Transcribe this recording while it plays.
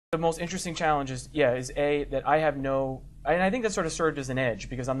The most interesting challenge is, is A, that I have no, and I think that sort of served as an edge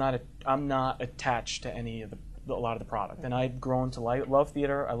because I'm not attached to any of a lot of the product. And I've grown to love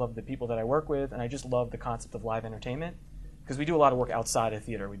theater. I love the people that I work with, and I just love the concept of live entertainment because we do a lot of work outside of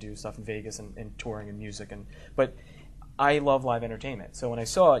theater. We do stuff in Vegas and touring and music, but I love live entertainment. So when I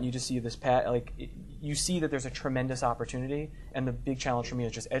saw it, and you just see this you see that there's a tremendous opportunity, and the big challenge for me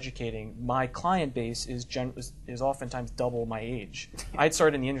is just educating. My client base is oftentimes double my age. I had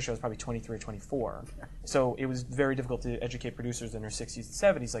started in the industry, I was probably 23 or 24. So it was very difficult to educate producers in their 60s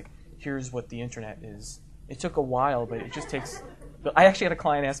and 70s, like, here's what the internet is. It took a while, but it just takes... I actually had a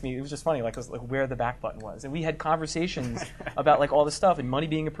client ask me, it was just funny, like where the back button was. And we had conversations about like all this stuff and money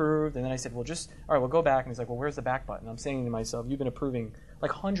being approved. And then I said, well, all right, we'll go back. And he's like, well, where's the back button? I'm saying to myself, you've been approving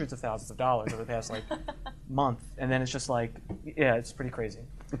like hundreds of thousands of dollars over the past like month. And then it's just like, yeah, it's pretty crazy.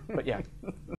 But yeah.